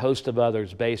Campbell, and a host of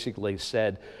others basically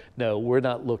said, no, we're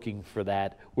not looking for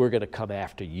that. We're going to come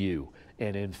after you.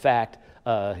 And in fact,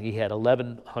 he had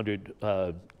 1,100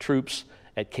 troops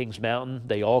at Kings Mountain.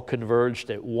 They all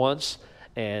converged at once,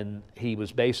 and he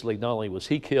was basically, not only was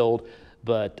he killed,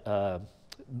 but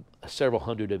several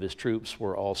hundred of his troops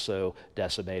were also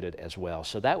decimated as well.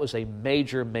 So that was a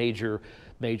major, major,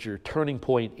 major turning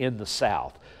point in the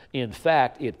South. In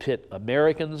fact, it pit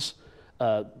Americans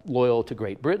loyal to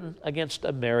Great Britain against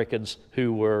Americans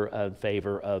who were in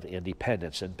favor of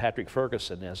independence. And Patrick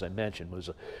Ferguson, as I mentioned,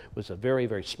 was a very,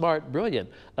 very smart,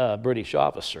 brilliant British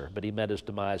officer, but he met his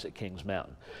demise at Kings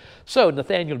Mountain. So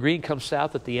Nathaniel Greene comes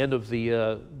south at the end of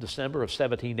the December of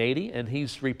 1780, and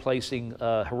he's replacing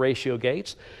Horatio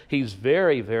Gates. He's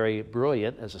very, very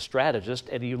brilliant as a strategist,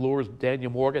 and he lures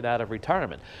Daniel Morgan out of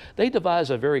retirement. They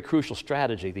devise a very crucial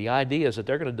strategy. The idea is that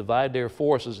they're going to divide their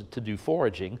forces to do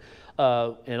foraging,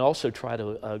 and also try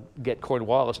to get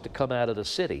Cornwallis to come out of the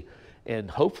city.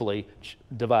 and hopefully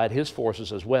divide his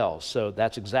forces as well. So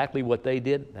that's exactly what they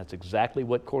did. That's exactly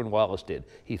what Cornwallis did.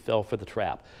 He fell for the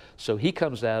trap. So he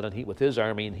comes out and with his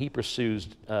army, and he pursues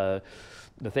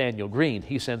Nathaniel Greene.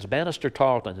 He sends Banastre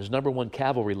Tarleton, his #1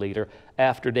 cavalry leader,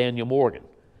 after Daniel Morgan.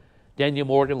 Daniel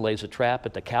Morgan lays a trap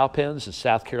at the Cowpens in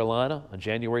South Carolina on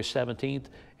January 17th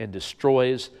and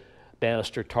destroys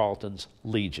Banastre Tarleton's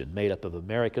legion, made up of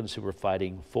Americans who were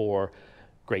fighting for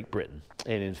Great Britain.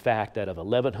 And in fact, out of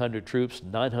 1,100 troops,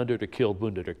 900 are killed,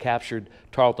 wounded, or captured.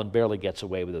 Tarleton barely gets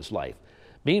away with his life.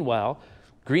 Meanwhile,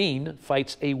 Greene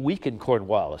fights a weakened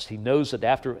Cornwallis. He knows that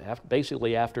after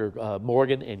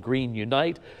Morgan and Greene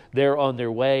unite, they're on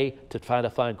their way to try to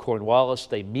find Cornwallis.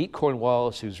 They meet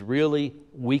Cornwallis, who's really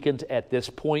weakened at this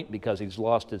point because he's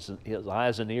lost his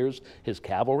eyes and ears, his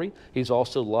cavalry. He's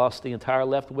also lost the entire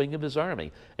left wing of his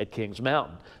army at Kings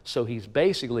Mountain. So he's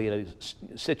basically in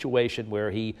a situation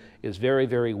where he is very,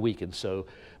 very weakened. So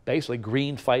basically,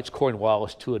 Greene fights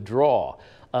Cornwallis to a draw.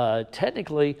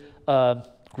 Technically,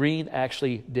 Greene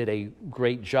actually did a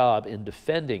great job in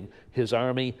defending his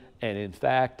army, and in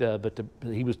fact, the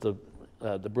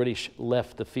British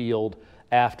left the field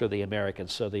after the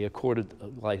Americans, so they accorded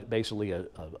basically a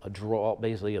draw,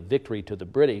 basically a victory to the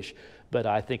British. But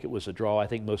I think it was a draw. I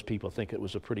think most people think it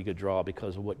was a pretty good draw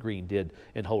because of what Greene did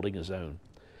in holding his own.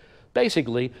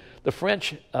 Basically, the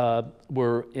French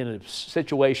were in a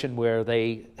situation where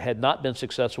they had not been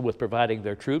successful with providing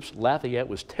their troops. Lafayette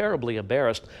was terribly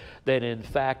embarrassed that, in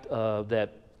fact, that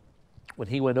when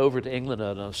he went over to England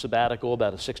on a sabbatical,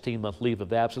 about a 16-month leave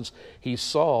of absence, he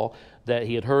saw that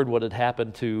he had heard what had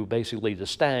happened to basically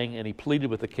D'Estaing, and he pleaded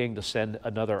with the king to send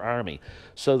another army.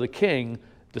 So the king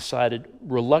decided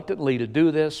reluctantly to do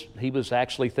this. He was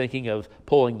actually thinking of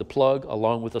pulling the plug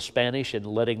along with the Spanish and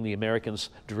letting the Americans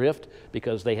drift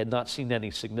because they had not seen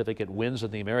any significant wins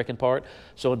on the American part.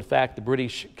 So in fact, the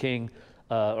British king,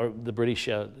 the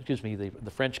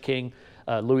French king,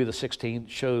 Louis XVI,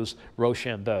 chose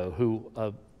Rochambeau, who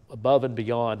above and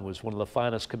beyond was one of the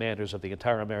finest commanders of the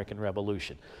entire American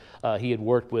Revolution. He had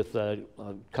worked with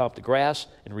Comte de Grasse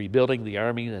in rebuilding the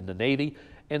army and the navy,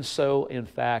 and so in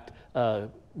fact,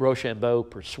 Rochambeau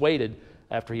persuaded,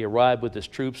 after he arrived with his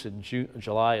troops in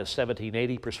July of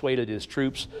 1780, persuaded his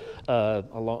troops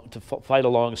to fight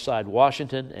alongside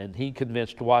Washington, and he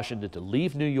convinced Washington to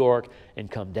leave New York and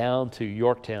come down to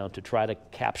Yorktown to try to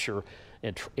capture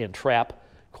and trap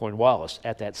Cornwallis.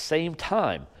 At that same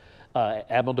time,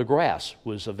 Admiral de Grasse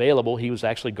was available. He was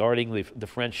actually guarding the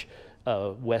French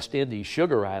West Indies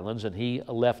sugar islands, and he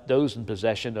left those in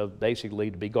possession of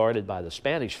basically to be guarded by the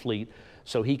Spanish fleet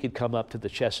so he could come up to the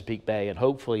Chesapeake Bay and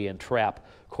hopefully entrap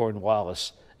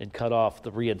Cornwallis and cut off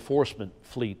the reinforcement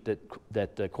fleet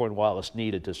that Cornwallis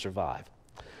needed to survive.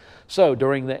 So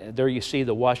there you see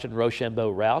the Washington-Rochambeau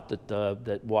route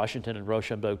that Washington and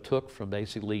Rochambeau took from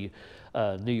basically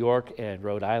New York and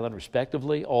Rhode Island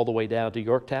respectively all the way down to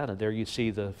Yorktown, and there you see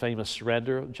the famous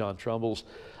surrender, John Trumbull's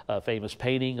famous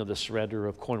painting of the surrender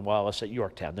of Cornwallis at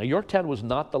Yorktown. Now, Yorktown was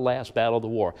not the last battle of the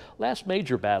war, last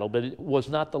major battle, but it was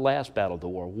not the last battle of the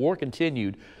war. War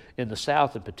continued in the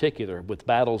South in particular with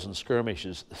battles and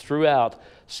skirmishes throughout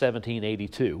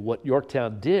 1782. What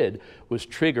Yorktown did was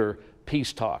trigger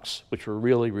peace talks, which were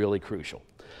really, really crucial.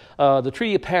 The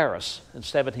Treaty of Paris in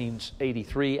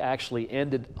 1783 actually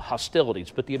ended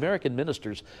hostilities, but the American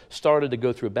ministers started to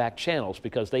go through back channels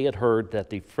because they had heard that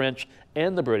the French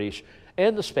and the British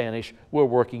and the Spanish were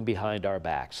working behind our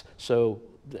backs. So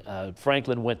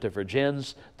Franklin went to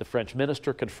Vergennes. The French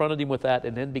minister confronted him with that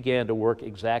and then began to work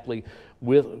exactly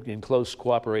in close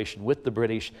cooperation with the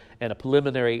British, and a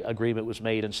preliminary agreement was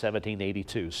made in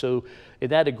 1782. So in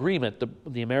that agreement,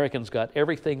 the Americans got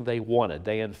everything they wanted.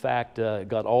 They, in fact,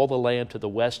 got all the land to the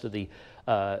west of the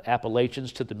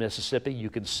Appalachians to the Mississippi. You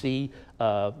can see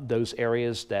those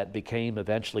areas that became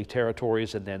eventually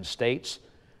territories and then states.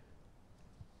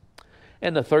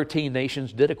 And the 13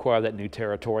 nations did acquire that new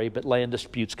territory, but land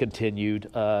disputes continued.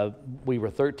 We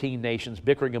were 13 nations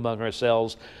bickering among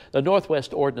ourselves. The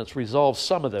Northwest Ordinance resolved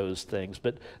some of those things,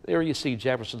 but there you see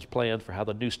Jefferson's plan for how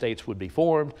the new states would be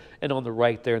formed, and on the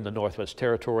right there in the Northwest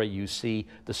Territory, you see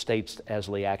the states as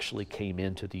they actually came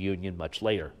into the Union much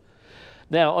later.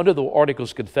 Now, under the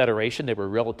Articles of Confederation, they were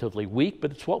relatively weak,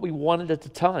 but it's what we wanted at the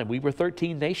time. We were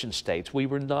 13 nation states. We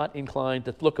were not inclined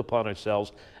to look upon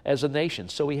ourselves as a nation,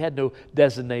 so we had no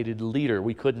designated leader.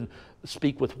 We couldn't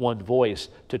speak with one voice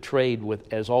to trade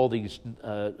with as all these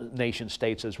nation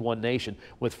states as one nation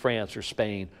with France or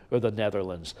Spain or the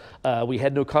Netherlands. We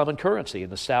had no common currency. In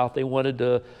the South, they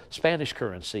wanted Spanish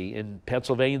currency. In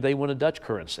Pennsylvania, they wanted Dutch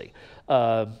currency.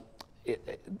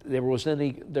 there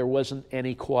wasn't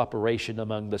any cooperation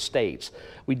among the states.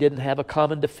 We didn't have a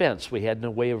common defense. We had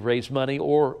no way of raise money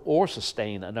or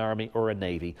sustain an army or a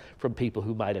navy from people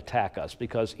who might attack us,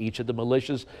 because each of the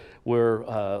militias were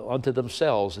unto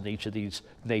themselves in each of these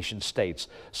nation states.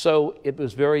 So it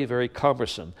was very, very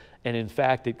cumbersome. And in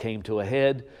fact, it came to a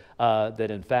head that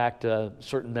in fact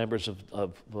certain members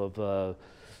of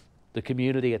the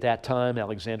community at that time,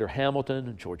 Alexander Hamilton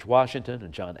and George Washington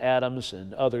and John Adams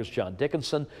and others, John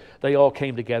Dickinson, they all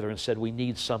came together and said, we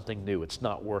need something new. It's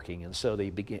not working. And so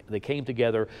they came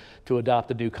together to adopt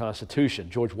a new Constitution.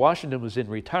 George Washington was in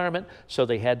retirement, so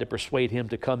they had to persuade him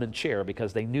to come in chair,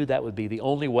 because they knew that would be the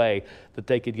only way that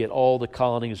they could get all the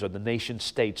colonies or the nation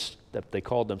states that they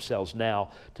called themselves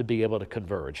now to be able to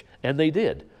converge. And they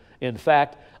did. In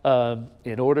fact,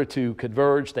 in order to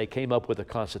converge, they came up with a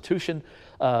constitution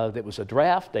that was a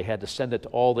draft. They had to send it to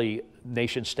all the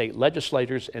nation-state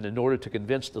legislators, and in order to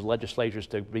convince the legislators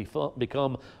to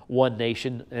become one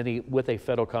nation with a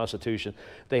federal constitution,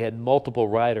 they had multiple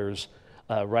writers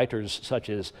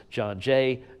such as John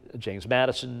Jay, James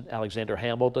Madison, Alexander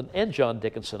Hamilton, and John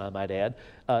Dickinson, I might add,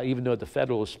 even though the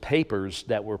Federalist Papers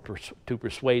that were to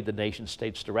persuade the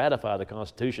nation-states to ratify the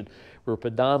Constitution were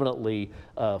predominantly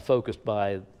focused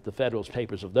by the Federalist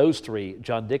Papers of those three.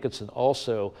 John Dickinson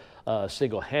also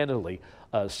single-handedly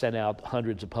sent out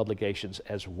hundreds of publications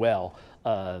as well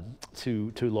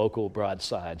to local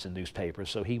broadsides and newspapers.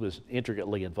 So he was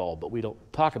intricately involved, but we don't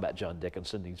talk about John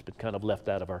Dickinson. He's been kind of left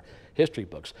out of our history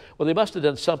books. Well, they must have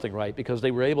done something right, because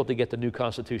they were able to get the new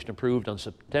Constitution approved on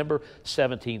September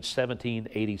 17,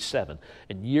 1787.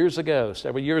 And years ago,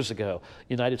 several years ago,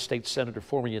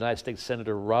 former United States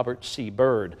Senator Robert C.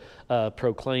 Byrd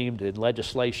proclaimed in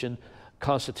legislation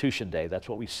Constitution Day. That's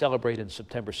what we celebrate in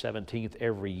September 17th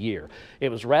every year. It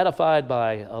was ratified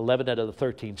by 11 out of the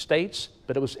 13 states,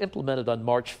 but it was implemented on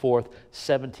March 4th,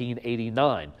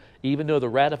 1789. Even though the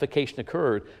ratification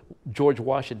occurred, George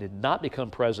Washington did not become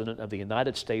president of the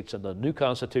United States and the new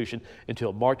Constitution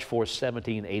until March 4th,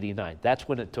 1789. That's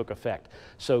when it took effect.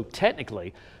 So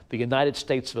technically, the United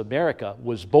States of America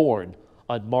was born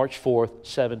on March 4th,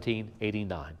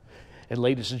 1789. And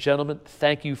ladies and gentlemen,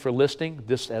 thank you for listening.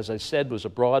 This, as I said, was a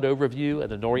broad overview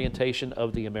and an orientation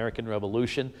of the American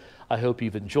Revolution. I hope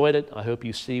you've enjoyed it. I hope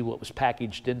you see what was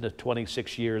packaged into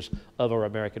 26 years of our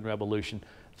American Revolution.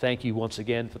 Thank you once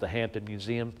again for the Hampton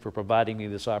Museum for providing me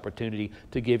this opportunity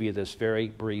to give you this very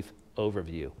brief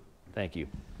overview. Thank you.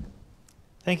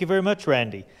 Thank you very much,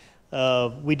 Randy.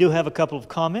 We do have a couple of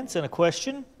comments and a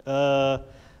question.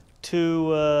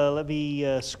 Let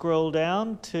me scroll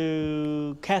down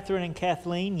to Catherine and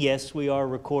Kathleen. Yes, we are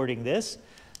recording this,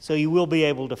 so you will be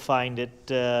able to find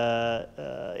it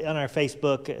on our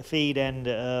Facebook feed and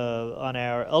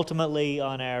ultimately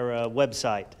on our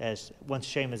website, as once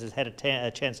Seamus has had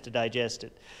a chance to digest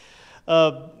it.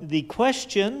 The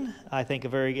question, I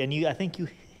think, I think you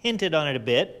hinted on it a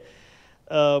bit,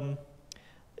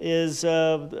 is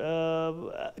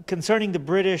concerning the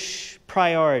British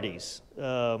priorities.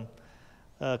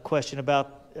 Question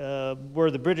about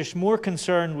were the British more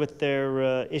concerned with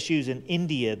their issues in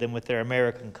India than with their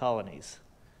American colonies?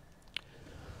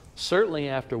 Certainly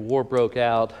after war broke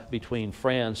out between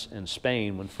France and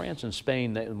Spain, when France and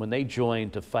Spain, when they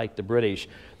joined to fight the British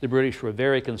were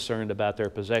very concerned about their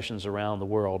possessions around the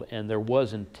world, and there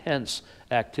was intense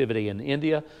activity in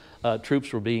India.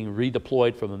 Troops were being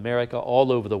redeployed from America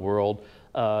all over the world.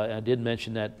 I did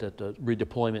mention that the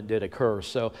redeployment did occur.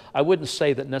 So I wouldn't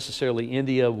say that necessarily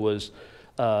India was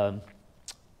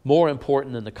more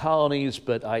important than the colonies,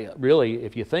 but really,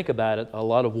 if you think about it, a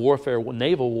lot of warfare,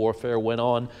 naval warfare went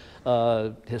on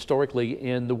historically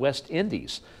in the West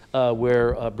Indies,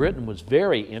 where Britain was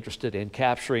very interested in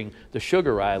capturing the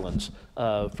Sugar Islands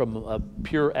from a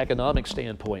pure economic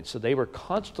standpoint. So they were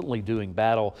constantly doing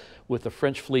battle with the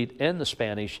French fleet and the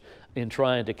Spanish in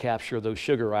trying to capture those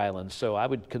Sugar Islands. So I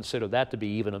would consider that to be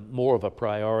even more of a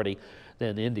priority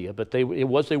than India. But it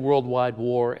was a worldwide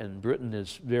war, and Britain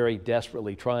is very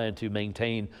desperately trying to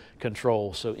maintain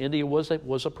control. So India was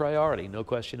a priority, no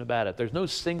question about it. There's no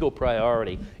single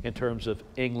priority in terms of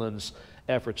England's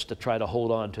efforts to try to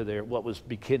hold on to what was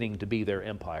beginning to be their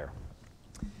empire.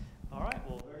 All right,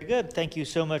 well, very good. Thank you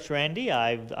so much, Randy.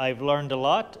 I've learned a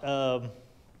lot.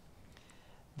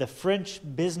 The French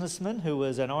businessman who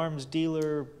was an arms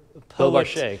dealer,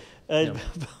 poet.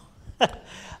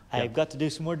 I've got to do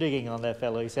some more digging on that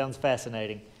fellow. He sounds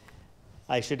fascinating.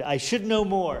 I should know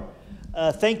more.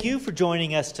 Thank you for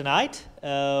joining us tonight.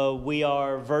 We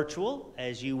are virtual,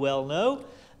 as you well know.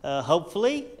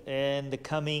 Hopefully, in the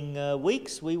coming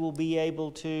weeks, we will be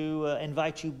able to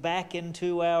invite you back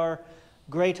into our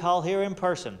great hall here in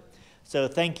person. So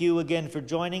thank you again for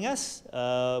joining us.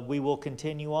 We will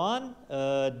continue on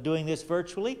doing this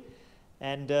virtually.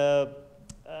 And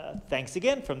thanks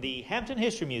again from the Hampton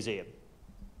History Museum.